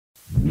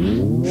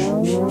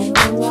Good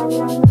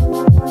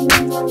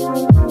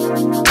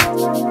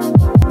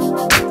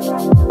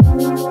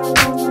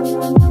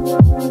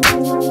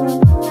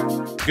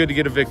to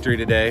get a victory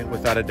today,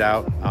 without a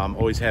doubt.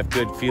 Always have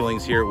good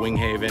feelings here at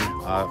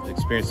WingHaven.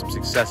 Experienced some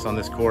success on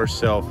this course,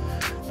 so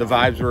the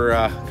vibes were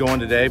going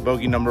today.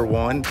 Bogey number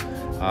 1,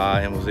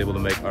 and was able to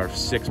make our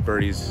 6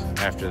 birdies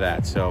after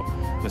that. So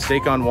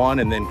mistake on 1,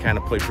 and then kind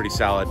of played pretty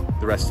solid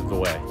the rest of the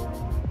way.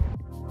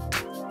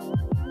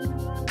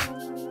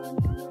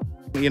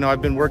 You know,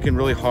 I've been working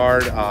really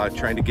hard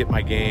trying to get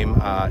my game,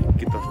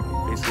 get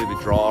basically the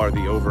draw or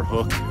the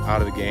overhook out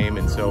of the game,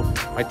 and so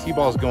my tee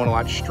ball is going a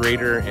lot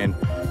straighter, and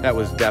that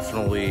was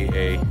definitely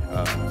a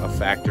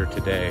factor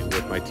today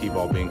with my tee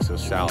ball being so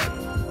solid.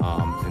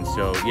 And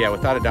so, yeah,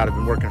 without a doubt, I've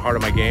been working hard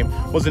on my game.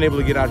 Wasn't able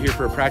to get out here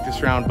for a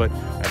practice round, but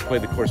I've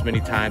played the course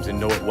many times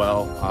and know it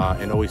well,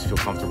 and always feel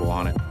comfortable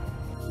on it.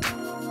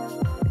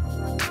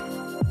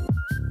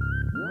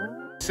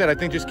 I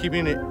think just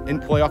keeping it in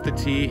play off the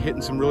tee,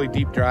 hitting some really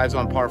deep drives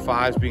on par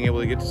 5s, being able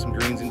to get to some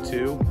greens in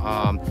 2,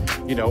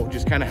 you know,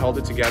 just kind of held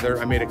it together.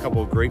 I made a couple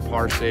of great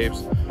par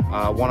saves.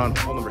 One on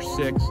hole number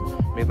 6,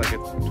 made like a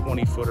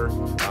 20-footer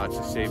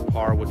to save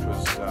par, which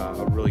was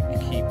a really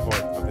key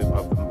part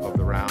of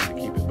the round to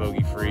keep it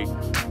bogey free.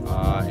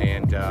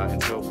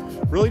 And so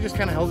really just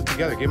kind of held it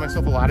together. Gave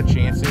myself a lot of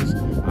chances.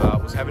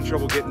 Was having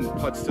trouble getting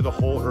putts to the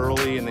hole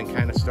early, and then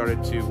kind of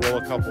started to roll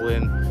a couple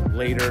in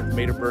later.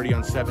 Made a birdie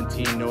on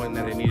 17, knowing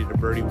that I needed a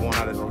birdie 1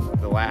 out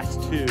of the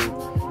last 2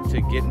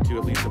 to get into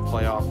at least a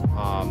playoff.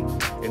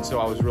 And so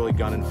I was really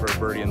gunning for a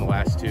birdie in the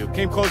last 2.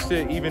 Came close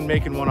to even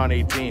making 1 on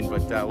 18,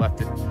 but left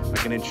it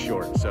like an inch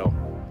short. So,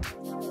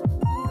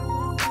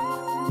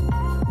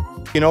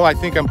 you know, I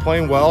think I'm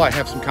playing well. I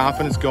have some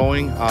confidence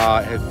going.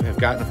 Have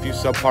gotten a few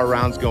subpar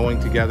rounds going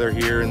together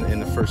here in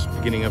the first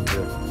beginning of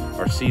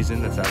our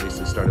season. That's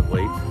obviously started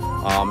late.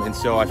 And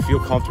so I feel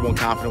comfortable and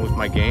confident with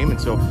my game. And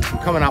so I'm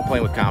coming out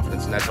playing with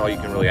confidence, and that's all you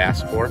can really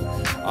ask for.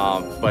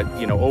 But,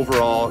 you know,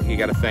 overall, you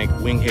got to thank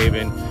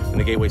WingHaven and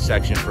the Gateway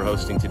section for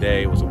hosting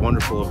today. It was a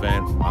wonderful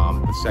event.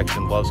 The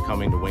section loves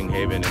coming to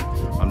WingHaven,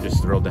 and I'm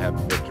just thrilled to have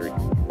the victory.